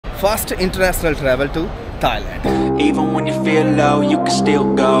Thailand-First international travel to Thailand. Even when you feel low, you can still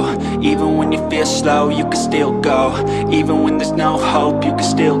go. Even when you feel slow, you can still go. Even when there's no hope, you can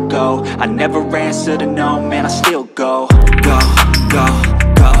still go. I never answer to no, man, I still go. Go, go,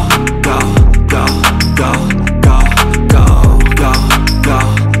 go, go, go, go, go, go, go, go,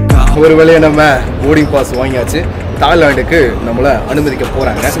 go. ஒரு வழியா நம்ம boarding pass வாங்கியாச்சு. தாய்லாந்துக்கு நம்மள அனுமதிக்க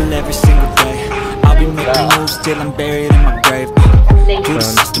போறாங்க. Every single day, I'll be making moves till I'm buried in my grave. To the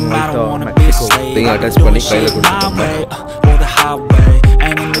system, I don't wanna be a slave. I can do it shit my way, or the highway,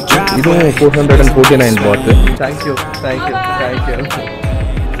 and in the driveway. இது 449 baht. Thank you.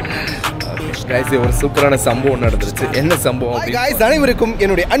 Guys, ஒரு சூப்பரான சம்பவம் நடந்துருச்சு. என்ன சம்பவம்? Guys, அனைவருக்கும்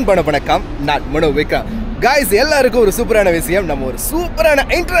என்னுடைய அன்பான வணக்கம். நான் மனோ விக்ரம். Guys, எல்லாருக்கும் ஒரு சூப்பரான விஷயம். நம்ம ஒரு சூப்பரான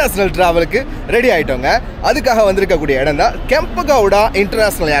இன்டர்நேஷனல் டிராவலுக்கு ரெடி ஆயிட்டோங்க. அதுக்காக வந்திருக்கக்கூடிய இடம் தான் கெம்பகவுடா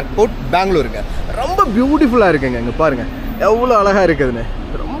இன்டர்நேஷனல் ஏர்போர்ட் பெங்களூருங்க. ரொம்ப பியூட்டிஃபுல்லா இருக்குங்க. இங்க பாருங்க எவ்வளோ அழகா இருக்குதுன்னு.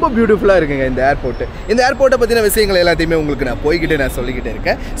 ரொம்ப பியூட்டிஃபுல்லாக இருக்குங்க இந்த ஏர்போர்ட்டு. இந்த ஏர்போர்ட்டை பற்றின விஷயங்கள் எல்லாத்தையுமே உங்களுக்கு நான் சொல்லிக்கிட்டே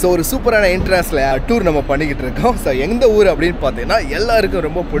இருக்கேன். ஸோ ஒரு சூப்பரான இன்டர்நேஷனல் டூர் நம்ம பண்ணிக்கிட்டு இருக்கோம். ஸோ எந்த ஊர் அப்படின்னு பார்த்தீங்கன்னா எல்லாருக்கும்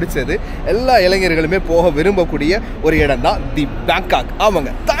ரொம்ப பிடிச்சது, எல்லா இளைஞர்களுமே போக விரும்பக்கூடிய ஒரு இடம் தான் தி பேங்காக்.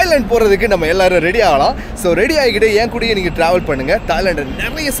 ஆமாங்க, தாய்லாந்து போகிறதுக்கு நம்ம எல்லாரும் ரெடி ஆகலாம். ஸோ ரெடி ஆகிக்கிட்டு என் கூடயே நீங்கள் ட்ராவல் பண்ணுங்கள். தாய்லாண்டை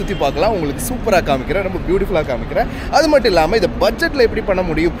நிறைய சுற்றி பார்க்கலாம். உங்களுக்கு சூப்பராக காமிக்கிறேன், ரொம்ப பியூட்டிஃபுல்லாக காமிக்கிறேன். அது மட்டும் இல்லாமல் இதை பட்ஜெட்டில் எப்படி பண்ண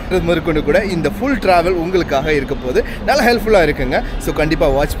முடியும் முதற்கொண்டு கூட இந்த ஃபுல் ட்ராவல் உங்களுக்காக இருக்க போது நல்லா ஹெல்ப்ஃபுல்லாக இருக்குங்க. ஸோ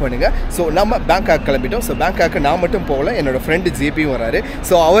கண்டிப்பாக வாட்ச் பண்ணுங்க. ஸோ நம்ம பேங்காக் கிளம்பிட்டோம். ஸோ பேங்காக்கு நான் மட்டும் போகல, என்னோட ஃப்ரெண்டு ஜேபியும் வராரு.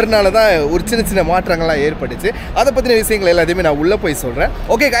 ஸோ அவர்னால தான் ஒரு சின்ன மாற்றங்கள்லாம் ஏற்பட்டுச்சு. அதை பற்றின விஷயங்கள் எல்லாத்தையுமே நான் உள்ளே போய் சொல்கிறேன்.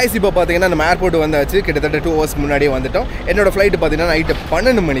 ஓகே கைஸ், இப்போ பார்த்தீங்கன்னா நம்ம ஏர்போர்ட் வந்தாச்சு. கிட்டத்தட்ட 2 hours முன்னாடியே வந்துட்டோம். என்னோட ஃப்ளைட்டு பார்த்தீங்கன்னா நைட்டு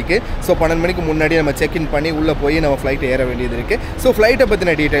 12 மணிக்கு. ஸோ 12 மணிக்கு முன்னாடி நம்ம செக்இன் பண்ணி உள்ளே போய் நம்ம ஃப்ளைட் ஏற வேண்டியது இருக்குது. ஸோ ஃப்ளைட்டை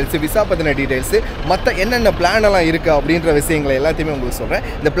பற்றின டீட்டெயில்ஸ், விசா பற்றின டீட்டெயில்ஸ், மற்ற என்னென்ன பிளான் எல்லாம் இருக்குது அப்படின்ற விஷயங்களை எல்லாத்தையுமே உங்களுக்கு சொல்கிறேன்.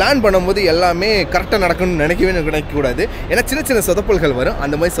 இந்த பிளான் பண்ணும்போது எல்லாமே கரெக்டாக நடக்கணும்னு நினைக்கக்கூடாது. ஏன்னா சின்ன சொதப்பல்கள் வரும்.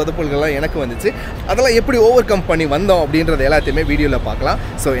 அந்த மாதிரி சொதப்பல்கள்லாம் எனக்கு வந்துச்சு. அதெல்லாம் எப்படி ஓவர் கம் பண்ணி வந்தோம் அப்படின்றத எல்லாத்தையுமே வீடியோவில் பார்க்கலாம்.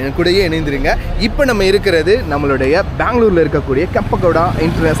 ஸோ என் கூடயே இணைந்துருங்க. இப்போ நம்ம இருக்கிறது நம்மளுடைய பெங்களூரில் இருக்கக்கூடிய கெம்பகவுடா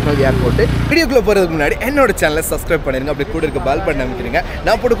இன்டர்நேஷனல் ஏர்போர்ட்டு. வீடியோக்குள்ளே போகிறதுக்கு முன்னாடி என்னோட சேனலை சப்ஸ்கிரைப் பண்ணிடுங்க. அப்படி கூட இருக்க பால் பண்ண அமைக்கிறீங்க.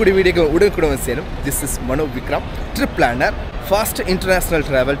 நான் போடக்கூடிய வீடியோக்கு உடனுக்குடன் சேரும். This is Mano Vikram, trip planar, first international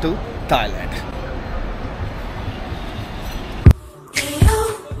travel to Thailand.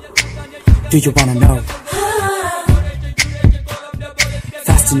 Do you wanna know?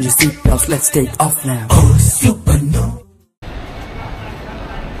 Fasten your seatbelts, let's take off now. Oh, super no.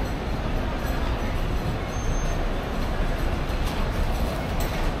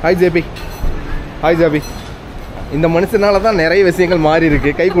 Hi JP. இந்த மனுஷனால தான் நிறைய விஷயங்கள் மாறி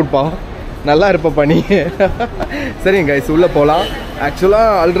இருக்கு. கை கொடுப்பா, நல்லா இருப்பப்பா நீ. சரிங்க கைஸ், உள்ளே போகலாம்.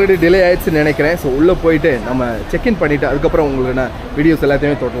 ஆக்சுவலாக ஆல்ரெடி டிலே ஆயிடுச்சுன்னு நினைக்கிறேன். ஸோ உள்ளே போயிட்டு நம்ம செக்இன் பண்ணிவிட்டு அதுக்கப்புறம் உங்களுக்கு நான் வீடியோஸ்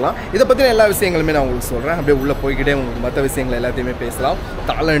எல்லாத்தையுமே தொடரலாம். இதை பற்றின எல்லா விஷயங்களுமே நான் உங்களுக்கு சொல்கிறேன். அப்படியே உள்ளே போய்கிட்டே உங்களுக்கு மற்ற விஷயங்கள் எல்லாத்தையுமே பேசலாம்.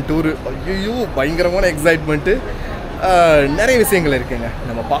 தாய்லாந்து டூரு ஐயோ பயங்கரமான எக்ஸைட்மெண்ட்டு. நிறைய விஷயங்கள் இருக்குங்க.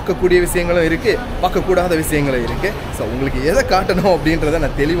 நம்ம பார்க்கக்கூடிய விஷயங்களும் இருக்குது, பார்க்கக்கூடாத விஷயங்களும் இருக்குது. ஸோ உங்களுக்கு எதை காட்டணும் அப்படின்றத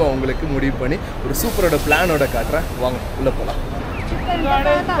நான் தெளிவாக உங்களுக்கு முடிவு பண்ணி ஒரு சூப்பரோட பிளானோட காட்டுறேன். வாங்க உள்ளே போகலாம்.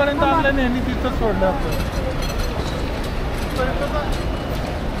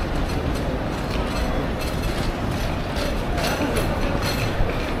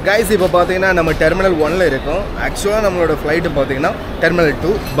 கைஸ், இப்போ பார்த்தீங்கன்னா நம்ம டெர்மினல் 1ல் இருக்கோம். ஆக்சுவலாக நம்மளோட ஃப்ளைட்டு பார்த்தீங்கன்னா டெர்மினல்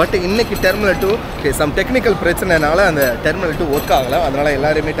 2. பட் இன்றைக்கி டெர்மினல் 2 சம் டெக்னிக்கல் பிரச்சனைனால அந்த டெர்மினல் 2 ஒர்க் ஆகலை. அதனால்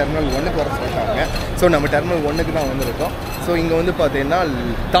எல்லாருமே டெர்மினல் 1க்கு வர சொல்லிட்டாங்க. ஸோ நம்ம டெர்மினல் 1க்கு தான் வந்திருக்கோம். ஸோ இங்கே வந்து பார்த்தீங்கன்னா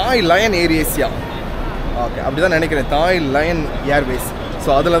தாய் லயன் ஏர் ஏசியா, ஓகே அப்படி தான் நினைக்கிறேன், தாய் லயன் ஏர்வேஸ். ஸோ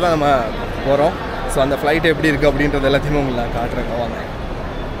அதில் தான் நம்ம போகிறோம். ஸோ அந்த ஃப்ளைட் எப்படி இருக்குது அப்படின்றது எல்லாத்தையுமே உங்களுக்கு நான் காட்டுறேன். வாங்க.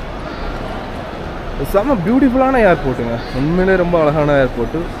 செம்ம பியூட்டிஃபுல்லான ஏர்போர்ட்டுங்க. உண்மையிலே ரொம்ப அழகான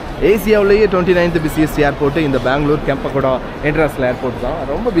ஏர்போர்ட்டு. ஏசியாவிலேயே 29th பிஸியஸ்ட் ஏர்போர்ட்டு இந்த பெங்களூர் கெம்பகவுடா இன்டர்நேஷனல் ஏர்போர்ட் தான்.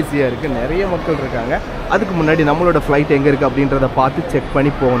 ரொம்ப பிஸியாக இருக்குது, நிறைய மக்கள் இருக்காங்க. அதுக்கு முன்னாடி நம்மளோட ஃப்ளைட் எங்கே இருக்குது அப்படின்றத பார்த்து செக்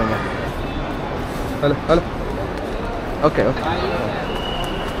பண்ணி போகணுங்க. Hello okay.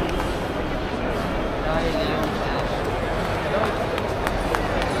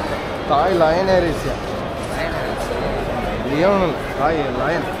 தாய் லயன் ஏர் ஏசியா, லியோனல் தாய்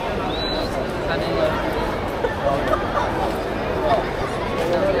லயன்.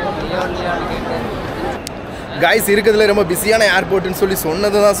 கைஸ், இருக்கிறதுல ரொம்ப பிஸியான ஏர்போர்ட்டுன்னு சொல்லி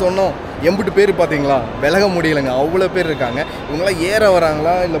சொன்னோம். எம்பிட்டு பேர் பார்த்தீங்களா, விலக முடியலைங்க. அவ்வளோ பேர் இருக்காங்க. இவங்களாம் ஏற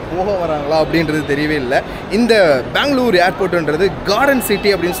வராங்களா இல்லை போக வராங்களா அப்படின்றது தெரியவே இல்லை. இந்த பெங்களூர் ஏர்போர்ட்டுன்றது கார்டன் சிட்டி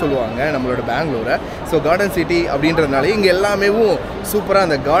அப்படின்னு சொல்லுவாங்க நம்மளோட பெங்களூரை. ஸோ கார்டன் சிட்டி அப்படின்றதுனால இங்கே எல்லாமே சூப்பராக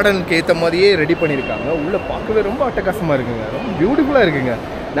அந்த கார்டனுக்கு ஏற்ற மாதிரியே ரெடி பண்ணியிருக்காங்க. உள்ளே பார்க்கவே ரொம்ப அட்டகாசமாக இருக்குங்க, ரொம்ப பியூட்டிஃபுல்லாக இருக்குங்க.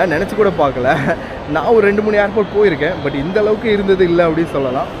 நான் நினச்சி கூட பார்க்கல. நான் ஒரு 2-3 ஏர்போர்ட் போயிருக்கேன், பட் இந்த அளவுக்கு இருந்தது இல்லை அப்படின்னு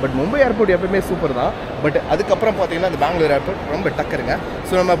சொல்லலாம். பட் மும்பை ஏர்போர்ட் எப்பவுமே சூப்பர் தான். பட் அதுக்கப்புறம் பார்த்தீங்கன்னா இந்த பெங்களூர் ஏர்போர்ட் ரொம்ப டக்கருங்க.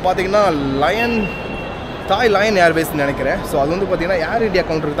 ஸோ நம்ம பார்த்தீங்கன்னா தாய் லயன் ஏர்வேஸ்ன்னு நினைக்கிறேன். ஸோ அது வந்து பார்த்தீங்கன்னா ஏர் இந்தியா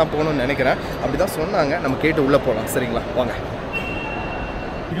கவுண்டருக்கு தான் போகணும்னு நினைக்கிறேன். அப்படி தான் சொன்னாங்க. நம்ம கேட்டு உள்ளே போகலாம். சரிங்களா, வாங்க.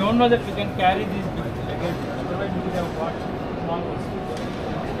 You don't know that we can carry these luggage. Otherwise, we would have bought small ones.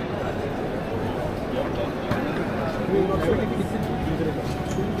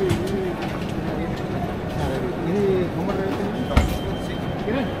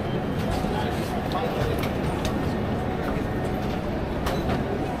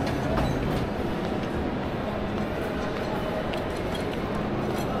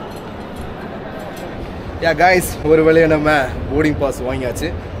 Yeah guys, ஒரு வேளையை நம்ம போர்டிங் பாஸ் வாங்கியாச்சு.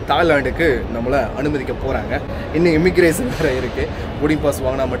 தாய்லாண்டுக்கு நம்மளை அனுமதிக்க போகிறாங்க. இன்னும் இமிக்ரேஷன் வேறு இருக்குது. போர்டிங் பாஸ்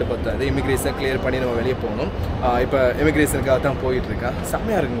வாங்கினா மட்டும் பத்தாது, இமிக்ரேஷன் கிளியர் பண்ணி நம்ம வெளியே போகணும். இப்போ இமிக்ரேஷனுக்காக தான் போயிட்டுருக்கேன்.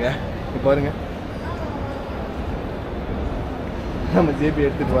 செம்மையாக இருக்குங்க. இப்போ பாருங்க, நம்ம ஜேபி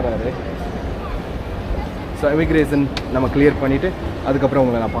எடுத்துகிட்டு வராரு. ஸோ இமிக்ரேஷன் நம்ம கிளியர் பண்ணிவிட்டு அதுக்கப்புறம்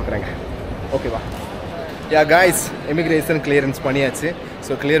உங்களை நான் பார்க்குறேங்க. ஓகேவா? யா கைஸ், இமிக்ரேஷன் கிளியரன்ஸ் பண்ணியாச்சு.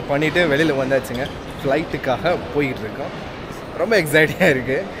 ஸோ கிளியர் பண்ணிவிட்டு வெளியில் வந்தாச்சுங்க. ஃப்ளைட்டுக்காக போய்கிட்டு இருக்கோம். ரொம்ப எக்ஸைட்டிங்காக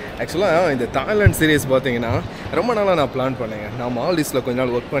இருக்குது. ஆக்சுவலாக இந்த தாய்லாந்து சீரீஸ் பார்த்தீங்கன்னா ரொம்ப நாளாக நான் பிளான் பண்ணேங்க. நான் மால்டீவ்ஸில் கொஞ்ச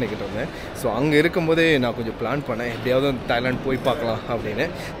நாள் ஒர்க் பண்ணிக்கிட்டு இருந்தேன். ஸோ அங்கே இருக்கும்போதே நான் கொஞ்சம் பிளான் பண்ணேன், எப்படியாவது தாய்லாந்து போய் பார்க்கலாம் அப்படின்னு.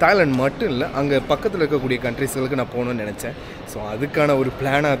 தாய்லாந்து மட்டும் இல்லை, அங்கே பக்கத்தில் இருக்கக்கூடிய கண்ட்ரிஸ்களுக்கு நான் போகணுன்னு நினச்சேன். ஸோ அதுக்கான ஒரு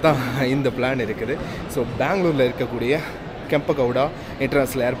பிளானாக தான் இந்த பிளான் இருக்குது. ஸோ பெங்களூரில் இருக்கக்கூடிய கெம்பகவுடா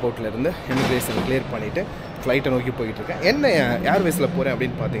இன்டர்நேஷ்னல் ஏர்போர்ட்லேருந்து இமிக்ரேஷன் கிளியர் பண்ணிவிட்டு ஃப்ளைட்டை நோக்கி போயிட்டுருக்கேன். என்ன ஏர்வேஸில் போகிறேன்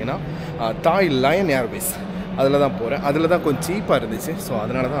அப்படின்னு பார்த்தீங்கன்னா தாய் லயன் ஏர்வேஸ், அதில் தான் போகிறேன். அதில் தான் கொஞ்சம் சீப்பாக இருந்துச்சு. ஸோ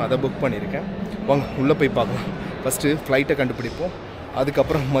அதனால தான் அதை புக் பண்ணியிருக்கேன். வாங்க உள்ளே போய் பார்க்கலாம். ஃபஸ்ட்டு ஃப்ளைட்டை கண்டுபிடிப்போம்,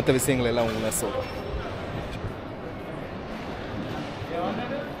 அதுக்கப்புறம் மற்ற விஷயங்கள் எல்லாம் உங்களுக்கு சொல்கிறோம்.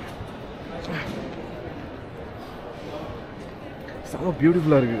 செம்ம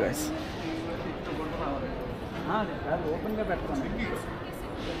பியூட்டிஃபுல்லாக இருக்குது கைஸ்.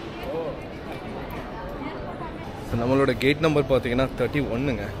 ஸோ நம்மளோட கேட் நம்பர் பார்த்தீங்கன்னா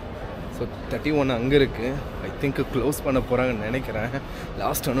 31ங்க. ஸோ 31 அங்கே இருக்குது. ஐ திங்க் க்ளோஸ் பண்ண போகிறாங்கன்னு நினைக்கிறேன்.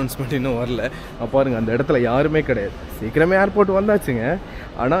 லாஸ்ட் அனௌன்ஸ்மெண்ட் இன்னும் வரல. பாருங்கள், அந்த இடத்துல யாருமே கிடையாது. சீக்கிரமே ஏர்போர்ட் வந்தாச்சுங்க.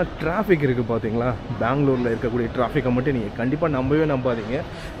 ஆனால் டிராஃபிக் இருக்குது பார்த்தீங்களா? பெங்களூரில் இருக்கக்கூடிய டிராஃபிக்கை மட்டும் நீங்கள் கண்டிப்பாக நம்பாதீங்க.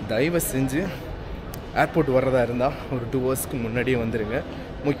 தயவு செஞ்சு ஏர்போர்ட் வர்றதா இருந்தால் ஒரு 2 ஹவர்ஸ்க்கு முன்னாடியே வந்துடுங்க.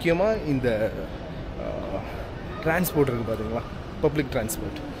 முக்கியமாக இந்த டிரான்ஸ்போர்ட் இருக்குது பார்த்தீங்களா, பப்ளிக்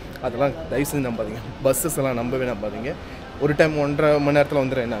டிரான்ஸ்போர்ட், அதெல்லாம் தயவு செஞ்சு நம்பாதீங்க. பஸ்ஸஸ் எல்லாம் நம்பாதீங்க. ஒரு டைம் 1.5 மணி நேரத்தில்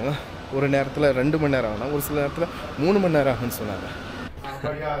வந்துடுறாங்க, ஒரு நேரத்தில் 2 மணி நேரம் ஆகணும், ஒரு சில நேரத்தில் 3 மணி நேரம் ஆகும்னு சொன்னாங்க.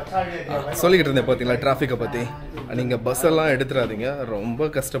 சொல்லிக்கிட்டு இருந்தேன் பார்த்தீங்களா டிராஃபிக்கை பற்றி. நீங்கள் பஸ்ஸெல்லாம் எடுத்துடாதீங்க, ரொம்ப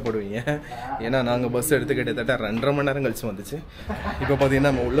கஷ்டப்படுவீங்க. ஏன்னா நாங்கள் பஸ் எடுத்து கிட்டத்தட்ட 2.5 மணி நேரம் கழிச்சு வந்துச்சு. இப்போ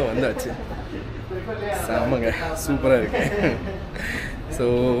பார்த்தீங்கன்னா நம்ம உள்ளே வந்தாச்சு. ஆமாங்க, சூப்பராக இருக்கு. So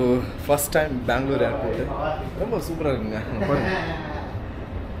first time Bangalore airport ரொம்ப சூப்பராக இருக்குங்க. பாருங்க,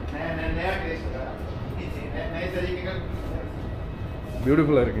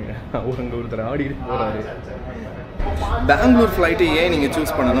 பியூட்டிஃபுல்லாக இருக்குங்க. அங்கே ஒருத்தர் ஆடிக்கிட்டு போகிறாரு. பெங்களூர் ஃப்ளைட்டு ஏன் நீங்கள்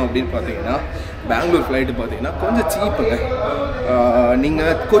சூஸ் பண்ணணும் அப்படின்னு பார்த்தீங்கன்னா, பெங்களூர் ஃப்ளைட்டு பார்த்தீங்கன்னா கொஞ்சம் சீப்புங்க.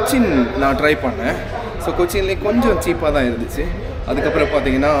 நீங்கள் கொச்சின் நான் ட்ரை பண்ணேன். ஸோ கொச்சின்லேயே கொஞ்சம் சீப்பாக தான் இருந்துச்சு. அதுக்கப்புறம்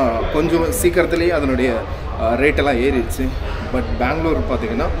பார்த்தீங்கன்னா கொஞ்சம் சீக்கிரத்துலேயே அதனுடைய ரேட்டெல்லாம் ஏறிடுச்சு. பட் பெங்களூர்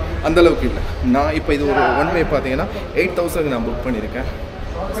பார்த்தீங்கன்னா அந்தளவுக்கு இல்லை. நான் இப்போ இது ஒரு 1 வே பார்த்தீங்கன்னா 8,000 நான் புக் பண்ணியிருக்கேன்.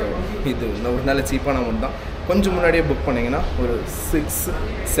 ஸோ இது ஒரு நல்ல சீப்பான அமௌண்ட் தான். கொஞ்சம் முன்னாடியே புக் பண்ணிங்கன்னா ஒரு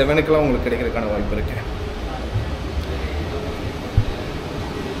 6-7க்குலாம் உங்களுக்கு கிடைக்கிறதுக்கான வாய்ப்பு இருக்குது.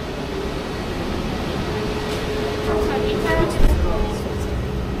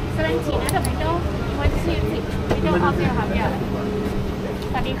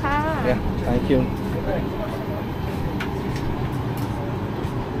 Thank you.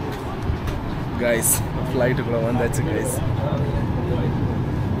 Guys, ஃப்ளைட்டுக்குள்ளே வந்தாச்சு கைஸ்.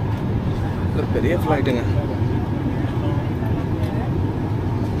 இது பெரிய ஃப்ளைட்டுங்க.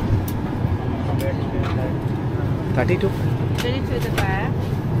 Ready to the back.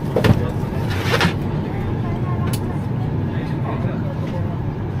 Thank you.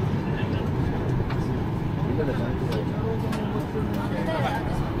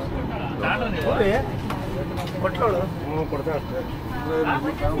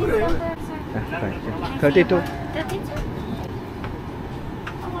 32.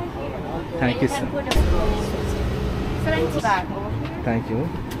 Thank you, sir. Thank you.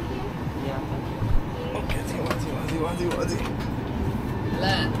 Okay, வாதி.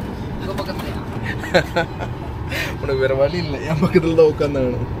 உனக்கு வேறு வழி இல்லை, என் பக்கத்தில் தான்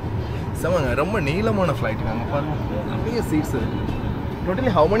உட்காந்தாங்க. சமாங்க, ரொம்ப நீளமான ஃப்ளைட்டுங்க. அங்கே பாருங்க, நிறைய சீட்ஸ் இருக்குது.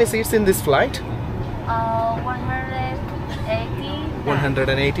 Totally how many seats in this flight?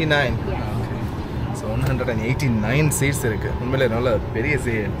 189. So 189 seats இருக்கு. உண்மையிலே நல்ல பெரிய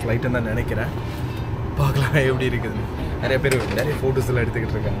ஃப்ளைட்னு தான் நினைக்கிறேன். பார்க்கலாம் எப்படி இருக்குதுன்னு. நிறைய பேர் நிறைய ஃபோட்டோஸ் எல்லாம்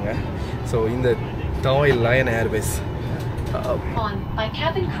எடுத்துக்கிட்டு இருக்காங்க. ஸோ இந்த Thai Lion Airways on by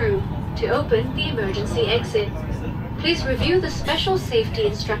cabin crew to open the emergency exit. Please review the special safety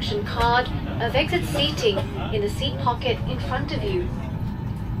instruction card of exit seating in the seat pocket in front of you.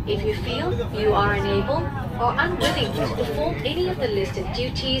 If you feel you are unable or unwilling to perform any of the listed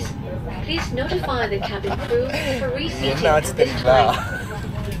duties, please notify the cabin crew for reseating at this time.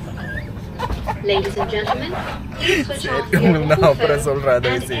 Ladies and gentlemen, please switch off your mobile phone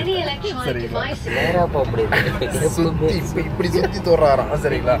and any electronic devices. இப்படி சுற்றி தோறாராம்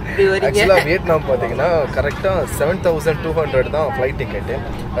சரிங்களா. ஆக்சுவலாக Vietnam பார்த்தீங்கன்னா கரெக்டாக 7,200 தான் flight ticket.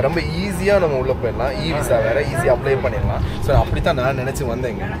 ரொம்ப ஈஸியாக நம்ம உள்ளே போயிடலாம். விசா வேறு ஈஸியாக அப்ளை பண்ணிடலாம். ஸோ அப்படி தான் நான் நினச்சி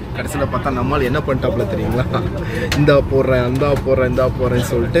வந்தேங்க. கடைசியில் பார்த்தா நம்மளால் என்ன பண்ணிட்டாப்புல தெரியுங்களா, இந்தா போடுறேன் இந்தா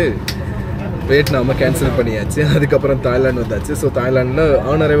போடுறேன்னு சொல்லிட்டு வியட்நாமை கேன்சல் பண்ணியாச்சு. அதுக்கப்புறம் தாய்லாந்து வந்தாச்சு. ஸோ தாய்லாண்டில்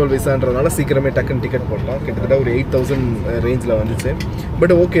ஆன் அரைவல் விசான்றதுனால சீக்கிரமே டக்குன்னு டிக்கெட் போட்டோம். கிட்டத்தட்ட ஒரு 8,000 ரேஞ்சில் வந்துச்சு.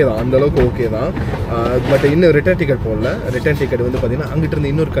 பட் ஓகே தான், அந்தளவுக்கு ஓகே தான். பட் இன்னும் ரிட்டர்ன் டிக்கெட் போடல. ரிட்டர்ன் டிக்கெட் வந்து பார்த்திங்கன்னா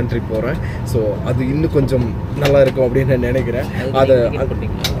அங்கிட்டிருந்து இன்னொரு கண்ட்ரி போகிறேன். ஸோ அது இன்னும் கொஞ்சம் நல்லா இருக்கும் அப்படின்னு நான் நினைக்கிறேன்.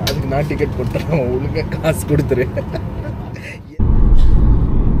 அதுக்கு நான் டிக்கெட் போட்டேன். ஒழுங்காக காசு கொடுத்துரு.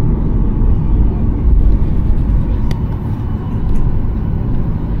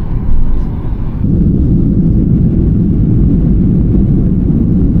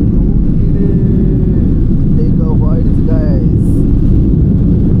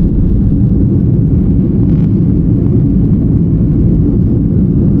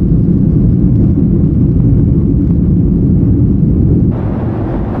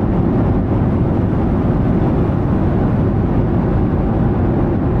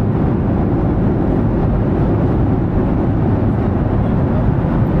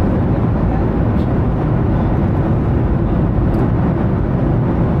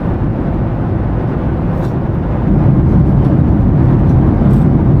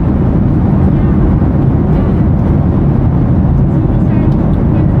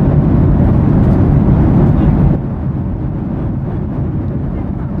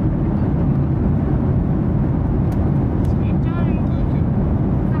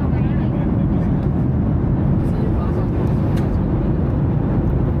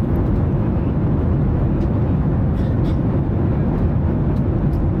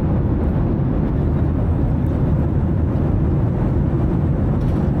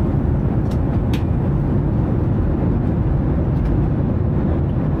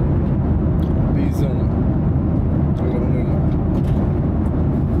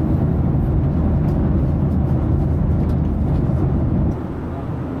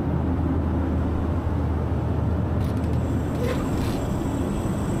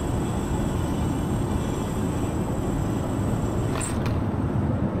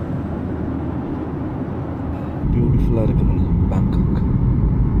 பியூட்டிஃபுல்லாக இருக்குதுங்க Bangkok.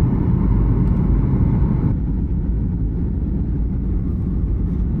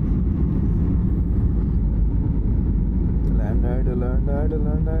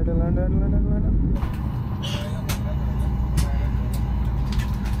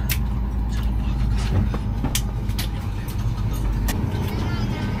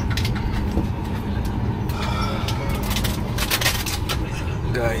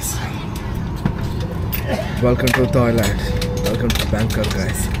 Guys, welcome to Thailand. Welcome to Bangkok,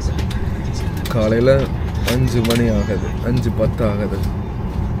 guys. காலையில் 5 மணி ஆகுது, 5:10 ஆகுது.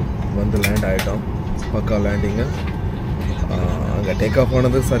 வந்து லேண்ட் ஆகிட்டோம். பக்கா லேண்டிங்கு. அங்கே டேக் ஆஃப்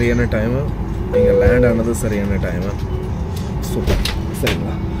ஆனது சரியான டைமு, இங்கே லேண்ட் ஆனது சரியான டைமு. சூப்பர்.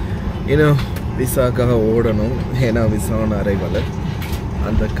 சரிங்களா, இன்னும் விசாக்காக ஓடணும். ஏன்னா விசாவான அரைவல்.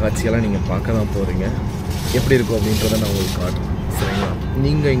 அந்த காட்சியெல்லாம் நீங்கள் பார்க்க தான் போகிறீங்க. எப்படி இருக்கும் அப்படின்றத நான் உங்களுக்கு காட்டுறேன். சரிங்களா,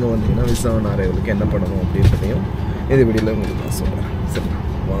 நீங்கள் இங்கே வந்தீங்கன்னா விசாவான அரைவலுக்கு என்ன பண்ணணும் அப்படின்றதையும் இது வீடியோவில் உங்களுக்கு நான் சொல்கிறேன். சரிங்களா,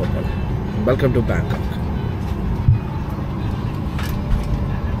 வாங்க போகலாம். Welcome to Bangkok.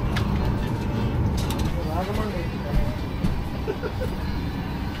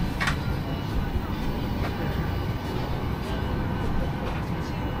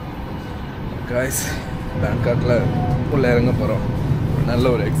 காய்ஸ், பேங்காக்கில் உள்ளே இறங்க போகிறோம். நல்ல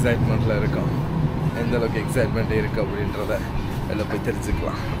ஒரு எக்ஸைட்மெண்ட்டில் இருக்கோம். எந்த அளவுக்கு எக்ஸைட்மெண்ட் இருக்குது அப்படின்றத எல்லாம் போய்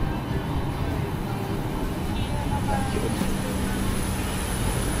தெரிஞ்சுக்கலாம்.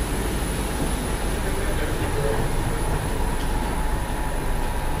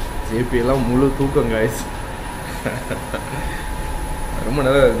 ஜேபியெல்லாம் முழு தூக்கம் காய்ஸ். ரொம்ப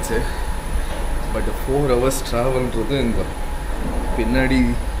நல்லா இருந்துச்சு. பட் 4 hours ட்ராவல்ன்றது இந்த பின்னாடி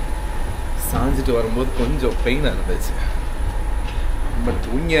சாஞ்சிட்டு வரும்போது கொஞ்சம் பெயினாக இருந்துச்சு. பட்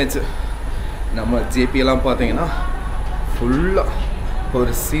தூங்கியாச்சு. நம்ம ஜேபியெல்லாம் பார்த்தீங்கன்னா ஃபுல்லாக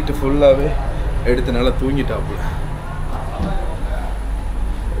ஒரு சீட்டு ஃபுல்லாகவே எடுத்து நல்லா தூங்கிட்டாப்புல.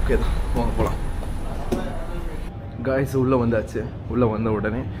 ஓகே தான், வாங்க போகலாம். காய்ஸ் உள்ளே வந்தாச்சு. உள்ளே வந்த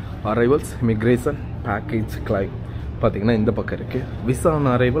உடனே அரைவல்ஸ், இமிக்ரேஷன், பேக்கேஜ், கிளைம் பார்த்தீங்கன்னா இந்த பக்கம் இருக்குது. விசா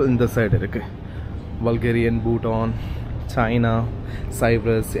ஆன் அரைவல் இந்த சைடு இருக்குது. Bulgarian, Bhutan, China,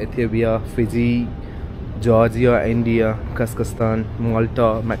 Cyprus, Ethiopia, Fiji, Georgia, India, Kazakhstan, Malta,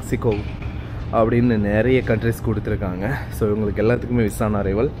 Mexico அப்படின்னு நிறைய கண்ட்ரிஸ் கொடுத்துருக்காங்க. ஸோ இவங்களுக்கு எல்லாத்துக்குமே விசா ஆன்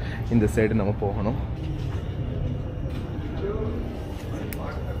அரைவல் இந்த சைடு நம்ம போகணும்.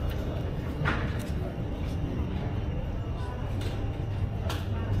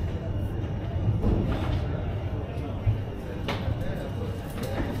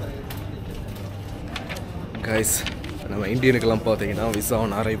 கைஸ் நம்ம இந்தியனுக்கெல்லாம் பார்த்தீங்கன்னா விசா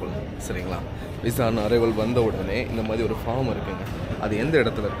ஆன் அரைவல், சரிங்களா? விசா ஆன் அரைவல் வந்த உடனே இந்த மாதிரி ஒரு ஃபார்ம் இருக்குங்க. அது எந்த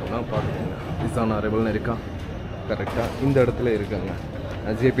இடத்துல இருக்குன்னா பார்த்துக்கோங்க. விசா ஆன் அரைவல்னு இருக்கா, கரெக்டாக இந்த இடத்துல இருக்காங்க.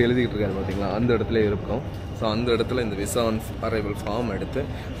 ஜேபி எழுதிக்கிட்டு இருக்காரு பார்த்தீங்களா, அந்த இடத்துல இருக்கும். ஸோ அந்த இடத்துல இந்த விசா ஆன் அரைவல் ஃபார்ம் எடுத்து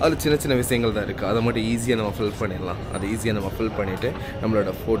அதில் சின்ன சின்ன விஷயங்கள் தான் இருக்குது. அதை மட்டும் ஈஸியாக நம்ம ஃபில் பண்ணிடலாம். அதை ஈஸியாக நம்ம ஃபில் பண்ணிவிட்டு நம்மளோட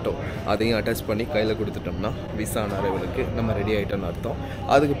ஃபோட்டோ அதையும் அட்டாச் பண்ணி கையில் கொடுத்துட்டோம்னா விசா ஆன் அரைவலுக்கு நம்ம ரெடி ஆகிட்டோன்னு அர்த்தம்.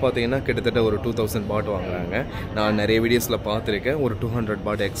 அதுக்கு பார்த்தீங்கன்னா கிட்டத்தட்ட ஒரு 2000 பாட் வாங்குறாங்க. நான் நிறைய வீடியோஸில் பார்த்துருக்கேன். ஒரு 200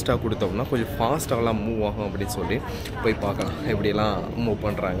 பாட் எக்ஸ்ட்ரா கொடுத்தோம்னா கொஞ்சம் ஃபாஸ்ட்டாகலாம் மூவ் ஆகும் அப்படின்னு சொல்லி போய் பார்க்கலாம் எப்படியெல்லாம் மூவ்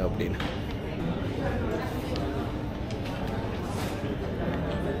பண்ணுறாங்க அப்படின்னு.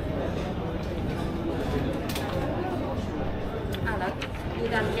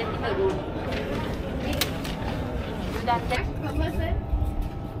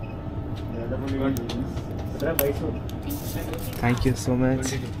 Thank you so much.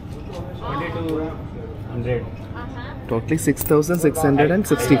 Totally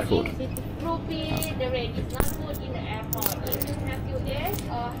 6,664. The rate is not good in the airport. If you have US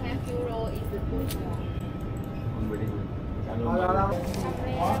or have Euro, is the good one.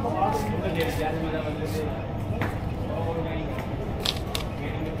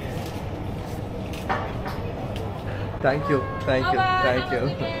 Thank you.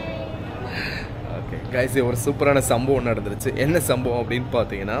 Okay guys, ஒரு சூப்பரான சம்பவம் நடந்துருச்சு. என்ன சம்பவம் அப்படின்னு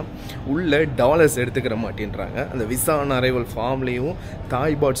பார்த்தீங்கன்னா, உள்ள டாலர்ஸ் எடுத்துக்கிற மாட்டேன்றாங்க. அந்த விசா ஆன் அரைவல் ஃபார்ம்லேயும்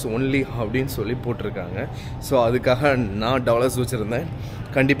தாய் பாட்ஸ் ஒன்லி அப்படின்னு சொல்லி போட்டிருக்காங்க. ஸோ அதுக்காக நான் டாலர்ஸ் வச்சுருந்தேன்.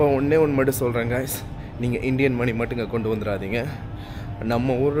 கண்டிப்பாக ஒன்று மட்டும் சொல்கிறேன் கைஸ், நீங்கள் இந்தியன் மணி மட்டும் இங்கே கொண்டு வந்துடாதீங்க. நம்ம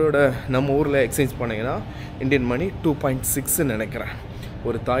ஊரில் எக்ஸ்சேஞ்ச் பண்ணிங்கன்னா இந்தியன் மணி 2.6 நினைக்கிறேன்.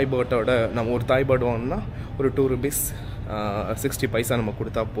 ஒரு தாய் பாட்டோட நம்ம ஒரு தாய் பாட் வாங்கினா ஒரு 2 rupees 60 பைசா நம்ம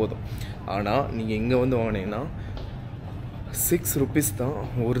கொடுத்தா போதும். ஆனால் நீங்கள் இங்கே வந்து வாங்கினீங்கன்னா 6 rupees தான்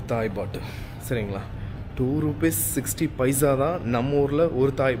ஒரு தாய் பாட்டு, சரிங்களா? 2 rupees 60 பைசா தான் நம்ம ஊரில்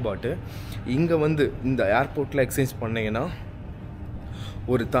ஒரு தாய் பாட்டு. இங்கே வந்து இந்த ஏர்போர்ட்டில் எக்ஸ்சேஞ்ச் பண்ணிங்கன்னா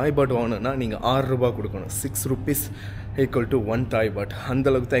ஒரு தாய் பாட் வாங்கினா நீங்கள் 6 ரூபா கொடுக்கணும். 6 rupees = 1 தாய் பாட்.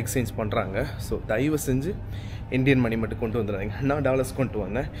 அந்தளவுக்கு தான் எக்ஸ்சேஞ்ச் பண்ணுறாங்க. ஸோ தயவு செஞ்சு இந்தியன் மணி மட்டும் கொண்டு வந்துடுறாங்க. நான் டாலர்ஸ் கொண்டு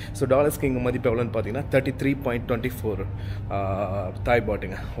வந்தேன். ஸோ டாலர்ஸ்க்கு இங்கே மதிப்பு எவ்வளோன்னு பார்த்தீங்கன்னா 33.24 தாய்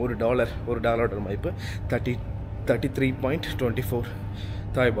பாட்டுங்க. ஒரு டாலரோட மதிப்பு 33.24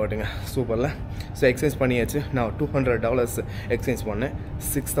 தாய் பாட்டுங்க. சூப்பரில். ஸோ எக்ஸ்சேஞ்ச் பண்ணியாச்சு. நான் $200 எக்ஸ்சேஞ்ச் பண்ணேன்.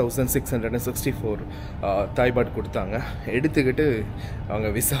 6,664 தாய் பாட் கொடுத்தாங்க. எடுத்துக்கிட்டு அவங்க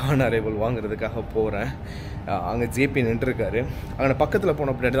விசா ஆன் அரைவல் வாங்குறதுக்காக போகிறேன். அங்கே ஜேபி நின்றுருக்காரு. அங்கே பக்கத்தில்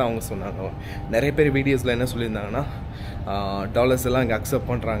போன பின்னாடி தான் அவங்க சொன்னாங்க. நிறைய பேர் வீடியோஸில் என்ன சொல்லியிருந்தாங்கன்னா, டாலர்ஸ் எல்லாம் அங்கே அக்செப்ட்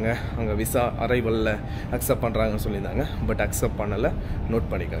பண்ணுறாங்க, அங்கே விசா அரைவலில் அக்செப்ட் பண்ணுறாங்கன்னு சொல்லியிருந்தாங்க. பட் அக்செப்ட் பண்ணலை, நோட்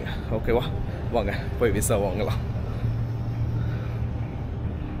பண்ணிக்கோங்க. ஓகேவா, வாங்க போய் விசா வாங்கலாம்.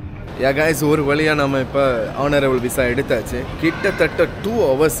 கைஸ், ஒரு வழியாக நம்ம இப்போ ஆனரபிள் விசா எடுத்தாச்சு. கிட்டத்தட்ட 2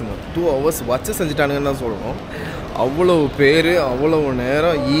 hours வச்சு செஞ்சுட்டானுங்கன்னு தான் சொல்லணும். அவ்வளோ பேர், அவ்வளோ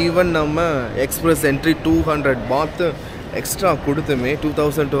நேரம். ஈவன் நம்ம எக்ஸ்பிரஸ் என்ட்ரி 200 பாத் எக்ஸ்ட்ரா கொடுத்துமே,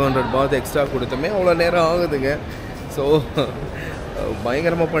 2200 பாத் எக்ஸ்ட்ரா கொடுத்துமே அவ்வளோ நேரம் ஆகுதுங்க. ஸோ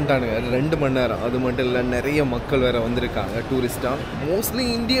பயங்கரமாக பண்ணிட்டானுங்க. 2 மணி நேரம். அது மட்டும் இல்லை, நிறைய மக்கள் வேறு வந்திருக்காங்க டூரிஸ்ட்டாக. மோஸ்ட்லி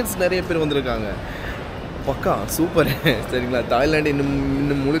இந்தியன்ஸ் நிறைய பேர் வந்திருக்காங்க. பக்கா சூப்பர், சரிங்களா? தாய்லாண்டு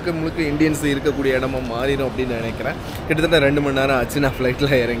இன்னும் முழுக்க இந்தியன்ஸ் இருக்கக்கூடிய இடமா மாறிடும் அப்படின்னு நினைக்கிறேன். கிட்டத்தட்ட 2 மணி நேரம் ஆச்சு நான்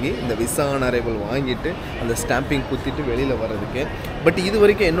ஃப்ளைட்டில் இறங்கி இந்த விசா ஆன் அரைவல் வாங்கிட்டு அந்த ஸ்டாம்பிங் குத்திட்டு வெளியில் வர்றதுக்கு. பட் இது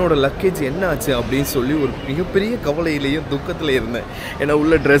வரைக்கும் என்னோடய லக்கேஜ் என்ன ஆச்சு அப்படின்னு சொல்லி ஒரு மிகப்பெரிய கவலையிலையும் துக்கத்தில் இருந்தேன். ஏன்னா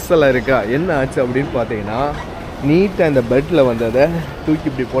உள்ள ட்ரெஸ் எல்லாம் இருக்கா, என்ன ஆச்சு அப்படின்னு பார்த்தீங்கன்னா, நீட்டாக இந்த பெட்டில் வந்ததை தூக்கி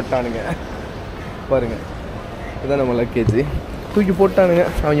இப்படி போட்டானுங்க பாருங்கள். இதுதான் நம்ம லக்கேஜ். தூக்கி போட்டானுங்க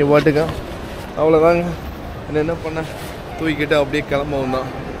அவங்க பாட்டுக்கா. அவ்வளோதாங்க. என்ன பண்ண, தூக்கிக்கிட்டு அப்படியே கிளம்பவும் தான்.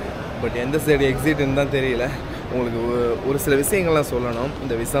 பட் எந்த சைடு எக்ஸிட்னு தான் தெரியல. உங்களுக்கு ஒரு சில விஷயங்கள்லாம் சொல்லணும்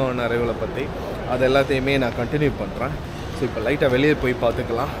இந்த விசா ஆன் அரைவலை பற்றி. அது எல்லாத்தையுமே நான் கண்டினியூ பண்ணுறேன். ஸோ இப்போ லைட்டாக வெளியே போய்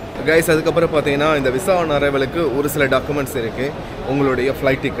பார்த்துக்கலாம் கைஸ். அதுக்கப்புறம் பார்த்தீங்கன்னா இந்த விசா ஆன் அரைவலுக்கு ஒரு சில டாக்குமெண்ட்ஸ் இருக்குது. உங்களுடைய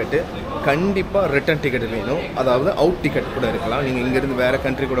ஃப்ளைட் டிக்கெட்டு, கண்டிப்பாக ரிட்டன் டிக்கெட் வேணும். அதாவது அவுட் டிக்கெட் கூட இருக்கலாம். நீங்கள் இங்கேருந்து வேறு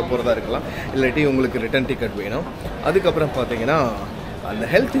கண்ட்ரி கூட போகிறதா இருக்கலாம். இல்லாட்டி உங்களுக்கு ரிட்டன் டிக்கெட் வேணும். அதுக்கப்புறம் பார்த்தீங்கன்னா அந்த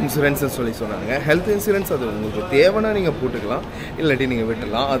ஹெல்த் இன்சூரன்ஸ்னு சொன்னாங்க. ஹெல்த் இன்சூரன்ஸ் அது உங்களுக்கு தேவைன்னா நீங்கள் போட்டுக்கலாம், இல்லாட்டி நீங்கள்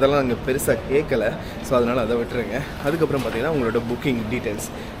விட்டுடலாம். அதெல்லாம் அங்கே பெருசாக கேட்கல. ஸோ அதனால் அதை விட்டுருங்க. அதுக்கப்புறம் பார்த்தீங்கன்னா உங்களோட புக்கிங் டீட்டெயில்ஸ்,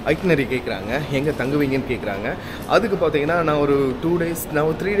 ஐட்னரி கேட்குறாங்க, எங்கே தங்குவீங்கன்னு கேட்குறாங்க. அதுக்கு பார்த்தீங்கன்னா நான் ஒரு 2 days, நான்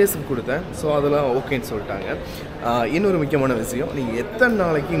ஒரு 3 days கொடுத்தேன். ஸோ அதெல்லாம் ஓகேன்னு சொல்லிட்டாங்க. இன்னொரு முக்கியமான விஷயம், நீங்கள் எத்தனை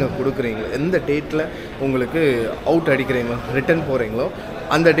நாளைக்கு இங்கே கொடுக்குறீங்களோ, எந்த டேட்டில் உங்களுக்கு அவுட் அடிக்கிறீங்களோ, ரிட்டன் போகிறீங்களோ,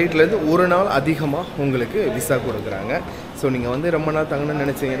 அந்த டேட்லேருந்து ஒரு நாள் அதிகமாக உங்களுக்கு விசா கொடுக்குறாங்க. ஸோ நீங்கள் வந்து ரொம்ப நாள் தங்கணும்னு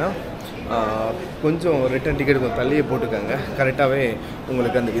நினச்சிங்கன்னா கொஞ்சம் ரிட்டன் டிக்கெட் கொஞ்சம் தள்ளியே போட்டுக்காங்க. கரெக்டாகவே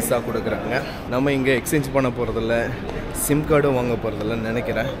உங்களுக்கு அந்த விசா கொடுக்குறாங்க. நம்ம இங்கே எக்ஸ்சேஞ்ச் பண்ண போகிறதில்ல, சிம் கார்டும் வாங்க போகிறதில்லன்னு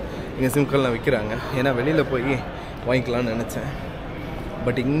நினைக்கிறேன். இங்கே சிம் கார்டெலாம் விற்கிறாங்க. ஏன்னா வெளியில் போய் வாங்கிக்கலாம்னு நினச்சேன்.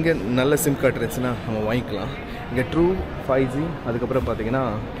 பட் இங்கே நல்ல சிம் கார்டு இருந்துச்சுன்னா நம்ம வாங்கிக்கலாம். இங்கே ட்ரூ 5G, அதுக்கப்புறம் பார்த்திங்கன்னா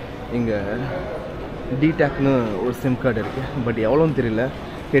இங்கே டிடாக்னு ஒரு சிம் கார்டு இருக்குது. பட் எவ்வளோன்னு தெரியல,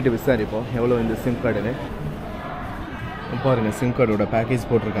 கேட்டு விசாரிப்போம் எவ்வளோ இந்த சிம் கார்டுன்னு. பாருங்கள், சிம் கார்டோட பேக்கேஜ்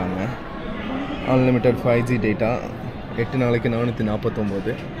போட்டிருக்காங்க. அன்லிமிட்டட் 5G டேட்டா, 8 நாளைக்கு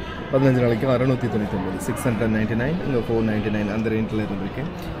 449, 15 நாளைக்கு 699, 699, இங்கே 499 அந்த ரேஞ்சில் இருந்திருக்கு.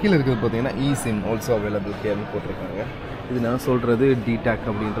 கீழே இருக்கிறது பார்த்தீங்கன்னா இ சிம் ஆல்சோ அவைலபிள் கேர்னு போட்டிருக்காங்க. இது நான் சொல்கிறது டிடாக்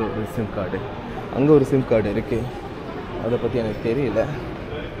அப்படின்ற ஒரு சிம் கார்டு. அங்கே ஒரு சிம் கார்டு இருக்குது, அதை பற்றி எனக்கு தெரியல.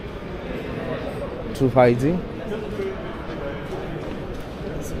 True 5G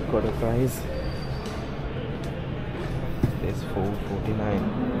sim card price is 449.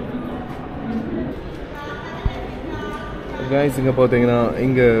 Guys இங்கே பார்த்தீங்கன்னா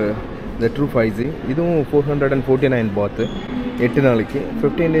இங்கே இந்த ட்ரூ 5G இதுவும் 449 பாத், 8 நாளைக்கு,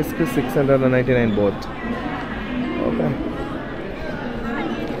 15 டேஸ்க்கு 699 பாத். ஓகே,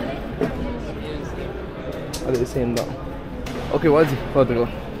 அது விஷயம்தான். ஓகே வாஜி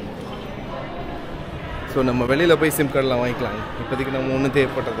பார்த்துக்கலாம். ஸோ நம்ம வெளியில் போய் சிம் கார்டெலாம் வாங்கிக்கலாம். இப்போதைக்கு நம்ம ஒன்றும்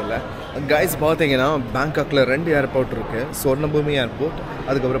தேவைப்பட்டதில்லை. கைஸ் பார்த்தீங்கன்னா பேங்காக்கில் 2 ஏர்போர்ட் இருக்குது. சொர்ணபூமி ஏர்போர்ட்,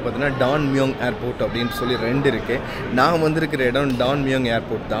 அதுக்கப்புறம் பார்த்தீங்கன்னா டான் மியோங் ஏர்போர்ட் அப்படின்னு சொல்லி 2 இருக்குது. நான் வந்திருக்கிற இடம் டான் மியோங்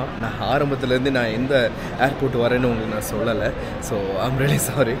ஏர்போர்ட் தான். நான் ஆரம்பத்துலேருந்து நான் எந்த ஏர்போர்ட் வரேன்னு உங்களுக்கு நான் சொல்லலை. So I'm really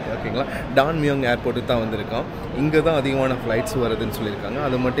sorry. ஓகேங்களா, டான் மியோங் ஏர்போர்ட்டுக்கு தான் வந்திருக்கோம். இங்கே தான் அதிகமான ஃப்ளைட்ஸ் வருதுன்னு சொல்லியிருக்காங்க.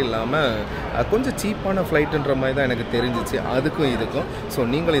 அது மட்டும் இல்லாமல் கொஞ்சம் சீப்பான ஃப்ளைட்டுன்ற மாதிரி தான் எனக்கு தெரிஞ்சிச்சு அதுக்கும் இதுக்கும். ஸோ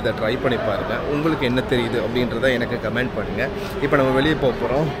நீங்களும் இதை ட்ரை பண்ணி பாருங்கள். உங்களுக்கு என்ன தெரியுது அப்படின்றத எனக்கு கமெண்ட் பண்ணுங்கள். இப்போ நம்ம வெளியே போக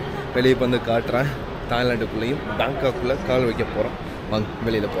போகிறோம். வெளியே வந்து காட்டுறேன். தாய்லாண்டுக்குள்ளேயும் பேங்காக்குள்ளே கால் வைக்க போகிறோம். வாங்க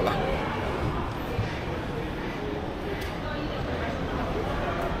வெளியில் போகலாம்.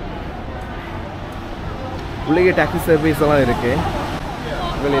 உள்ளே டாக்ஸி சர்வீஸ் எல்லாம் இருக்குது,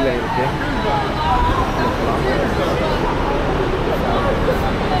 வெளியில் இருக்குது.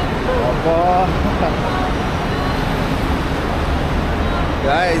 அப்பா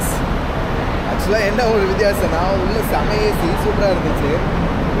கைஸ், ஆக்சுவலாக என்ன ஒரு வித்தியாசம்னா, உள்ள செம ஏசி சூப்பராக இருந்துச்சு.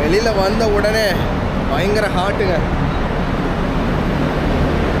 வெளியில் வந்த உடனே பயங்கர ஹாட்டுங்க.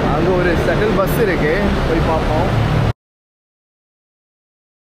 அங்கே ஒரு ஷட்டில் பஸ் இருக்குது, போய் பார்ப்போம்.